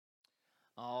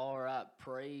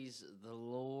Praise the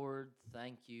Lord.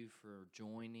 Thank you for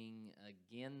joining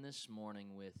again this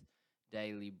morning with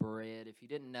Daily Bread. If you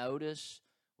didn't notice,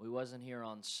 we wasn't here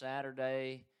on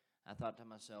Saturday. I thought to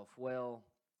myself, well,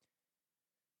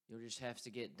 you'll just have to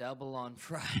get double on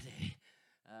Friday.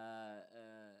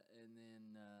 And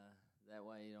then that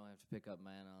way you don't have to pick up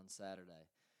manna on Saturday.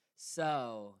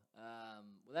 So,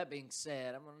 with that being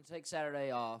said, I'm going to take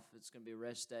Saturday off. It's going to be a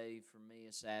rest day for me,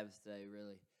 a Sabbath day,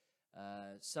 really.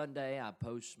 Sunday, I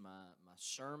post my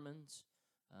sermons.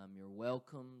 You're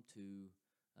welcome to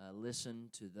listen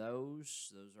to those.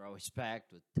 Those are always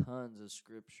packed with tons of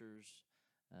scriptures.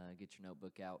 Get your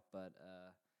notebook out. But,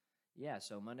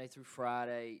 so Monday through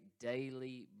Friday,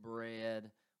 Daily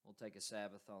Bread. We'll take a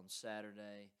Sabbath on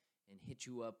Saturday and hit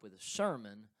you up with a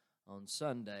sermon on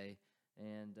Sunday.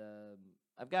 And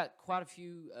I've got quite a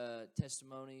few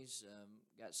testimonies,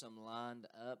 got some lined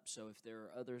up. So if there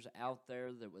are others out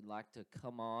there that would like to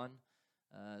come on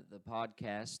the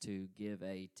podcast to give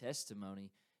a testimony,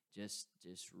 just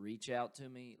reach out to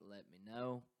me, let me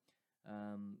know.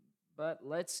 But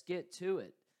let's get to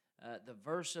it. The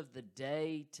verse of the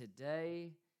day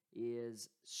today is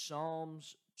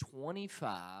Psalms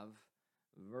 25,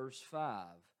 verse 5.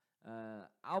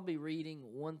 I'll be reading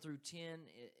 1 through 10.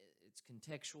 It's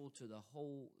contextual to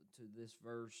to this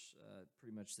verse,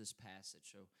 pretty much this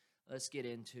passage. So let's get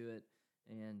into it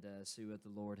and see what the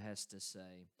Lord has to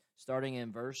say. Starting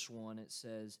in verse 1, it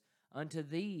says, "Unto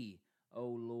thee, O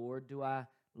Lord, do I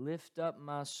lift up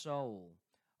my soul.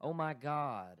 O my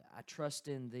God, I trust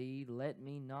in thee. Let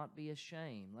me not be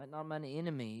ashamed. Let not mine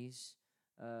enemies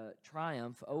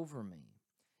triumph over me.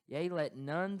 Yea, let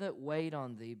none that wait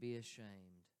on thee be ashamed.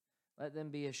 Let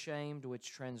them be ashamed which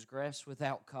transgress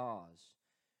without cause.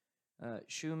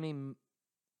 Shew me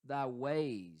thy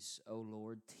ways, O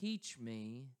Lord. Teach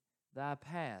me thy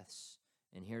paths."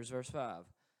 And here's verse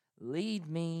 5. "Lead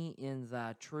me in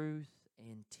thy truth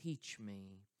and teach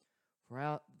me.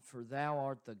 For thou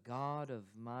art the God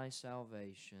of my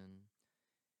salvation.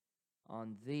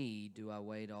 On thee do I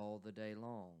wait all the day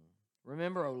long.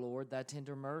 Remember, O Lord, thy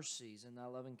tender mercies and thy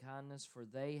loving kindness, for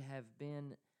they have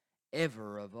been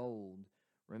ever of old.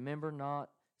 Remember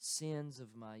not sins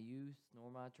of my youth,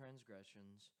 nor my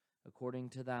transgressions. According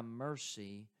to thy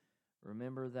mercy,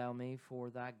 remember thou me for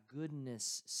thy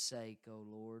goodness' sake, O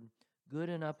Lord. Good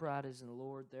and upright is the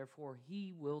Lord, therefore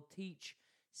he will teach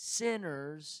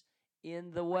sinners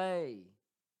in the way.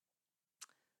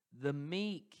 The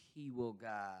meek he will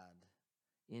guide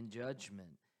in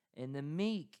judgment, and the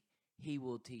meek he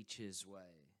will teach his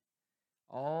way.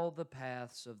 All the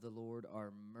paths of the Lord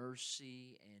are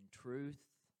mercy and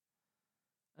truth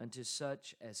unto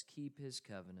such as keep his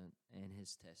covenant and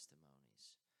his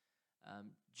testimonies."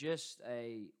 Just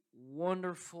a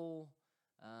wonderful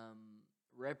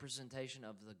representation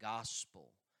of the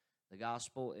gospel. The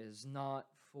gospel is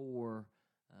not for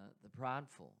the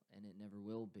prideful, and it never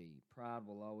will be. Pride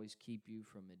will always keep you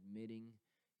from admitting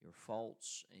your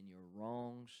faults and your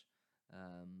wrongs.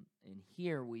 And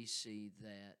here we see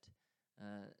that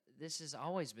this has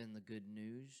always been the good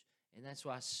news, and that's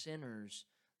why sinners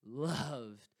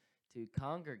loved to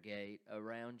congregate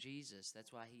around Jesus.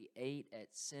 That's why he ate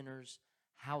at sinners'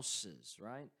 houses,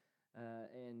 right?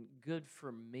 And good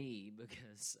for me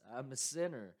because I'm a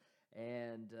sinner,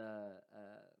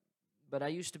 but I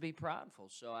used to be prideful,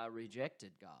 so I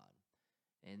rejected God.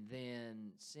 And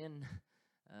then sin,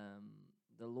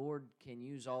 the Lord can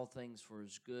use all things for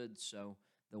his good, so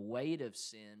the weight of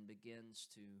sin begins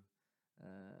to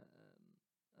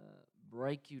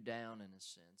break you down in a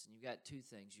sense. And you've got two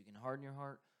things. You can harden your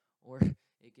heart, or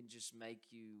it can just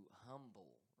make you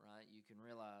humble, right? You can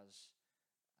realize,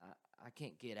 I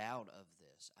can't get out of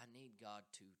this. I need God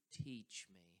to teach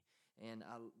me. And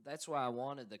that's why I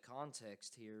wanted the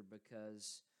context here,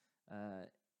 because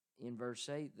in verse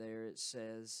 8 there it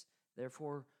says,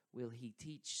 "Therefore will he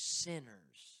teach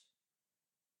sinners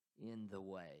in the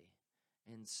way."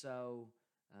 And so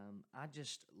I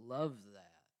just love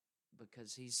that,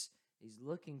 because he's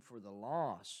looking for the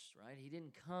lost, right? He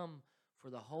didn't come for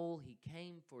the whole, he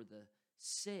came for the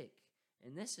sick.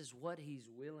 And this is what he's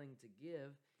willing to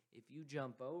give. If you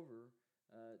jump over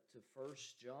to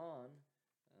 1 John,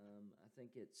 I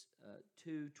think it's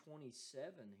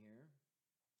 2:27 here,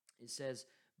 it says,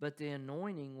 "But the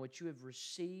anointing which you have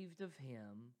received of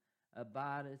him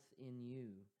abideth in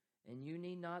you, and you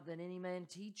need not that any man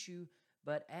teach you,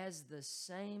 but as the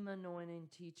same anointing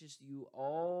teacheth you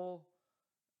all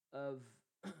of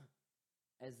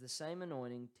as the same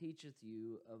anointing teacheth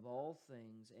you of all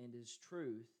things, and is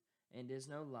truth, and is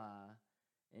no lie,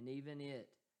 and even it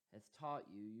hath taught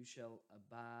you, you shall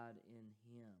abide in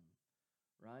him."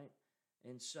 Right?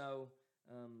 And so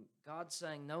God's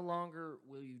saying, no longer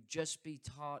will you just be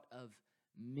taught of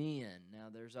men. Now,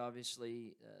 there's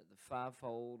obviously the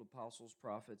fivefold: apostles,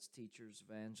 prophets, teachers,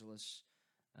 evangelists,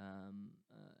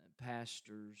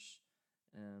 pastors,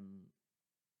 um,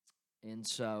 and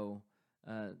so,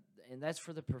 and that's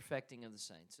for the perfecting of the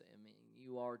saints. I mean,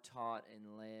 you are taught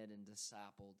and led and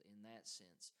discipled in that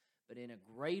sense. But in a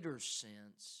greater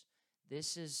sense,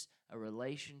 this is a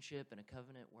relationship and a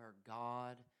covenant where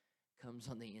God comes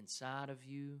on the inside of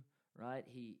you, right?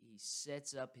 He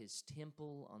sets up his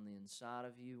temple on the inside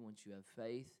of you once you have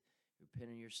faith. You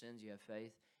repent of your sins, you have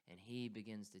faith, and he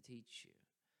begins to teach you,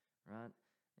 right?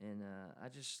 And I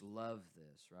just love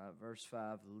this, right? Verse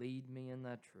 5, lead me in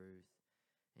thy truth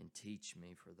and teach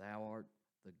me, for thou art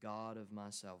the God of my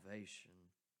salvation.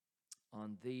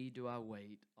 On thee do I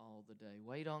wait all the day.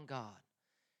 Wait on God.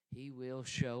 He will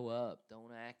show up.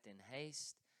 Don't act in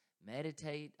haste.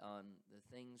 Meditate on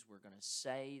the things we're going to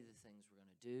say, the things we're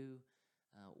going to do.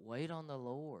 Wait on the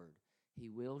Lord. He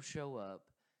will show up,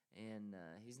 and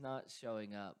he's not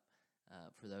showing up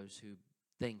for those who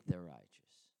think they're righteous.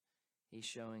 He's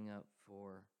showing up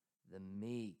for the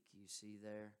meek, you see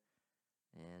there,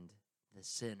 and the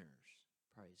sinners.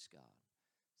 Praise God.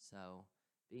 So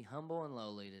be humble and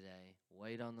lowly today.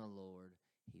 Wait on the Lord.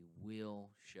 He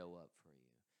will show up for you.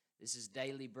 This is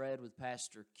Daily Bread with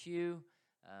Pastor Q.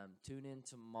 Tune in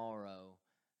tomorrow,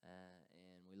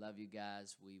 and we love you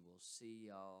guys. We will see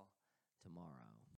y'all tomorrow.